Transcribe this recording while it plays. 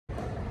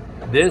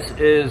This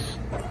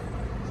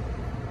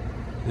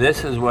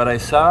is what I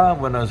saw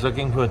when I was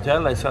looking for a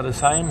hotel. I saw the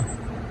sign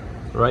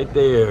right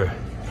there.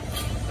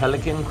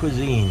 Pelican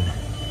Cuisine.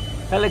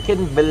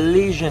 Pelican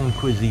Belizean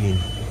Cuisine.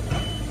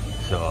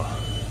 So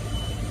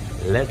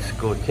let's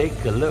go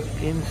take a look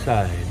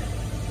inside.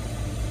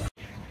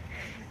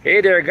 Hey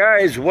there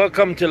guys,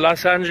 welcome to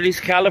Los Angeles,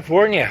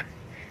 California.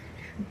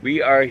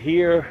 We are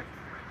here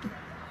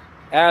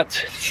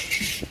at,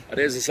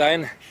 there's a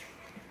sign,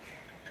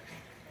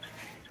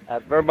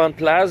 at Vermont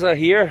Plaza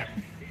here.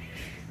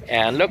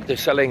 And look, they're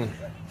selling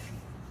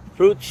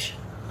fruits,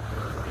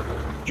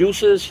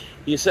 juices.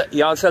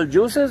 Y'all sell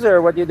juices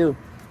or what do you do?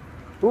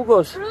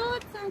 Jugos?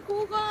 Fruits and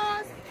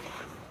jugos.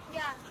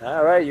 Yeah.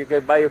 Alright, you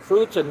can buy your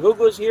fruits and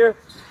jugos here.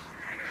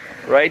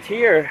 Right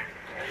here.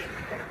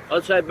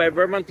 Outside by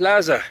Vermont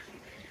Plaza.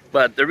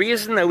 But the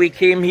reason that we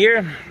came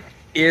here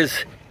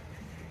is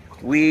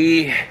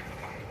the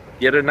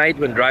other night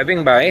when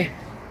driving by,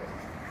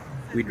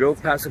 we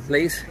drove past a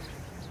place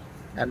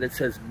and it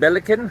says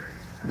Pelican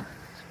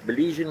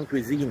Belizean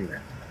Cuisine.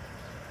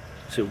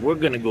 So we're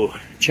gonna go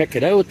check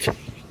it out.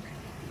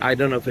 I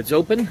don't know if it's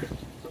open.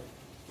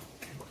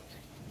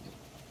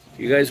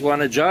 You guys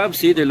want a job?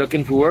 See, they're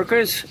looking for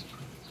workers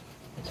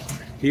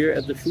here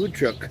at the food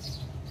truck.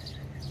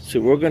 So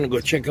we're gonna go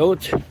check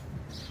out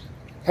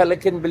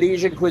Pelican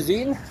Belizean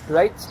Cuisine,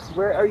 right?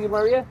 Where are you,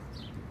 Maria?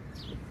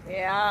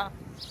 Yeah.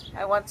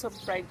 I want some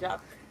fried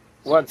jack.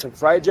 Want some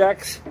fried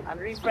jacks? And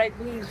refried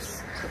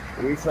beans.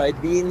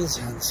 Refried beans,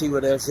 and see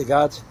what else they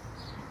got.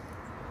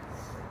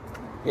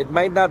 It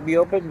might not be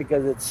open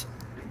because it's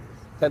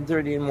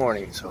 10:30 in the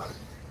morning, so.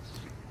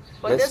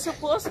 But they're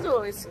supposed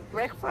to. It's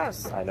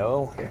breakfast. I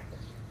know.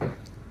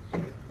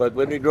 But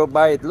when we drove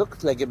by, it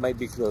looked like it might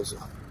be closed.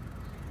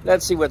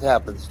 Let's see what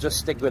happens. Just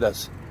stick with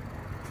us.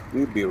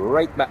 We'll be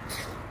right back.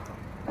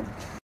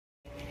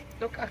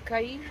 Look,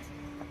 acai.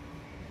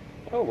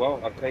 Oh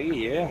wow, acai,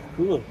 yeah,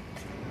 cool.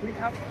 We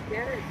have to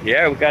get it.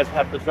 Yeah, we guys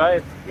have to try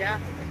it. Yeah.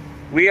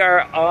 We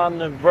are on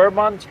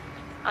Vermont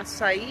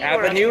Acai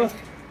Avenue,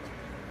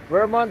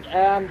 Vermont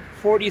and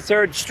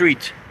 43rd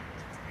Street.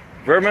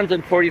 Vermont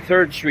and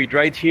 43rd Street,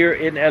 right here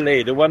in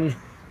LA. The one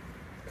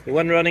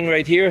running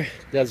right here,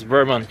 that's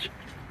Vermont.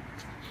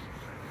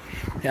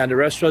 And the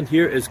restaurant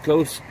here is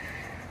close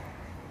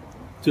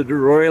to the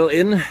Royal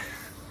Inn, in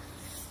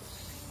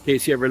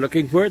case you're ever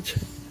looking for it.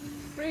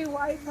 Free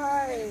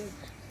Wi-Fi.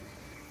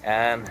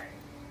 And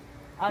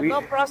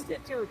no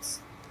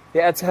prostitutes.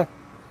 Yeah,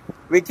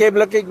 we came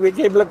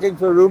looking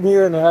for a room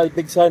here, and I had a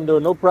big sign there,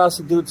 no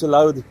prostitutes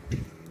allowed.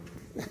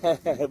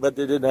 But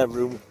they didn't have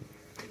room.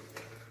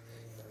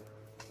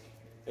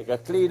 They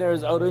got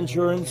cleaners, auto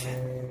insurance.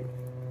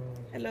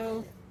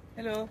 Hello.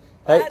 Hello.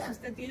 Hey.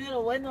 Usted tiene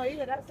lo bueno ahí,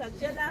 ¿verdad?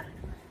 Sanchena.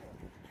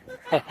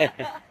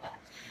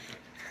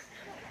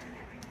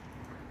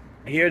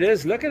 Here it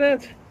is, look at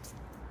it.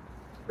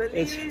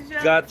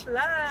 Belizean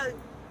flag.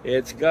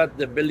 It's got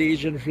the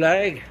Belizean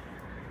flag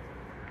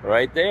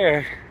right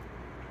there.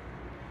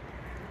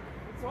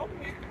 It's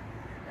open.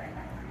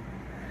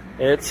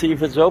 Let's see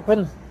if it's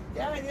open.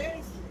 Yeah, it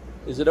is.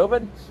 Is it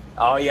open?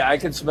 Oh yeah, I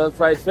can smell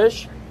fried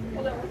fish.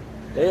 Hello.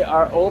 They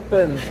are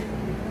open.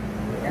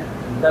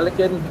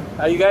 Pelican,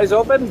 are you guys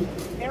open?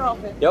 They're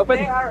open. You open?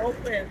 They are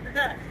open.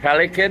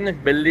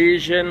 Pelican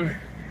Belizean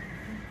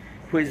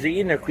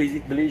Cuisine, or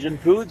Belizean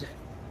food.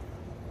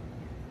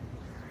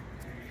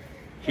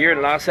 Here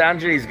in Los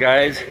Angeles,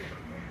 guys.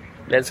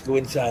 Let's go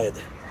inside.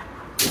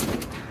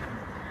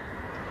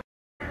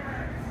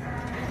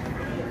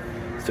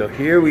 So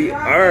here we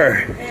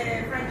are.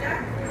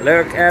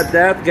 Look at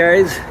that,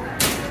 guys.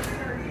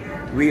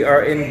 We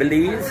are in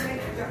Belize,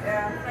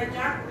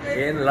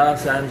 in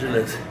Los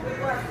Angeles.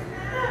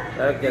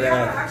 Look at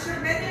that.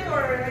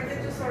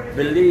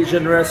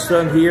 Belizean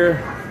restaurant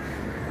here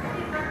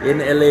in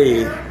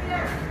LA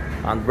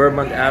on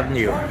Vermont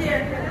Avenue.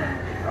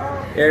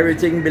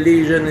 Everything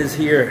Belizean is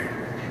here.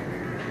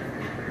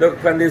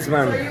 Look on this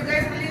man. So you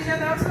guys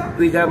Belizean also?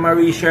 We got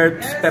Marie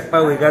shirts,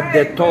 Peppa, we got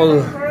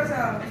Detol.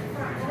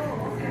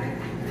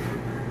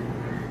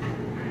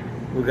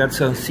 We got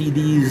some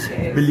CDs,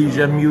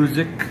 Belizean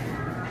music.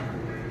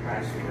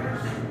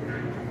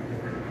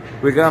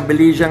 We got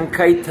Belizean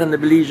kite and the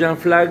Belizean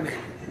flag.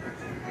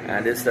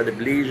 And this is the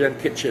Belizean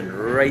kitchen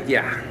right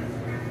here.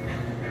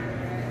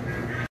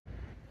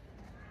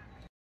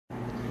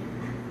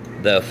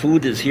 The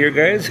food is here,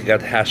 guys. We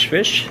got hash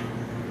fish,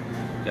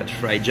 got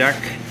fried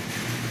jack,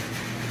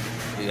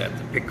 we got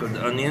the pickled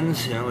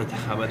onions, you know, with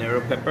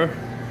habanero pepper.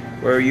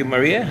 Where are you,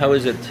 Maria? How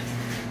is it?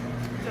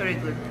 Very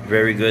good.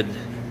 Very good.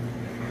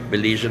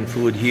 Belizean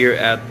food here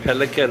at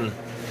Pelican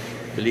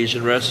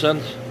Belizean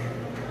Restaurant.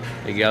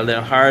 The gal they're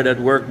hard at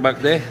work back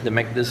there. They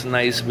make this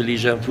nice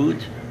Belizean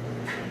food.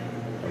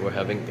 And we're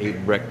having a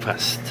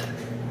breakfast.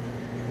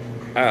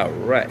 All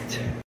right.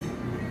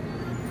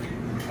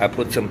 I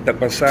put some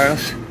pepper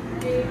sauce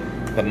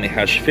on my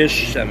hash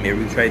fish and my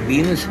refried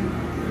beans,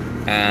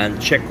 and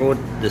check out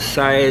the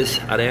size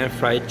of the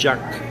fried jack.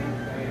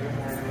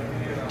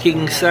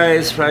 King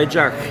size fried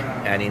jack,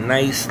 and a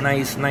nice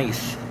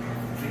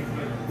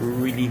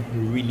really,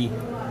 really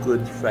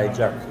good fried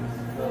jack.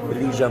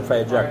 Belizean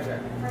fried jack.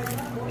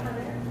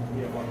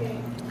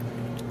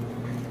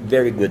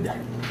 Very good.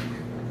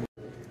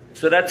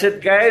 So that's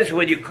it, guys.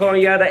 When you come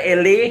here to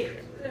LA,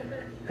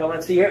 come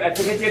and see her. I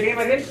forget your name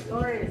again?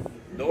 Doris.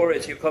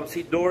 Doris. You come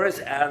see Doris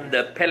and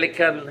the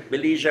Pelican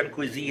Belizean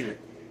cuisine.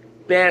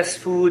 Best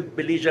food,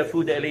 Belizean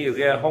food in LA. You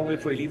get hungry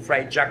for you,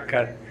 fried jack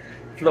and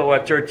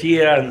flour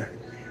tortilla and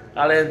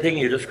all that thing.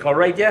 You just come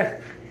right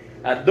there.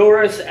 And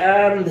Doris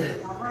and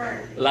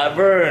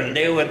Laverne,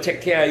 they will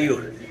take care of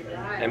you.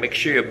 And make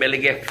sure your belly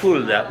get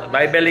full.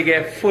 My belly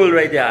get full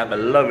right there. I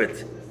love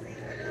it.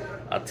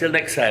 Until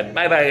next time.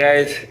 Bye-bye,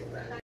 guys.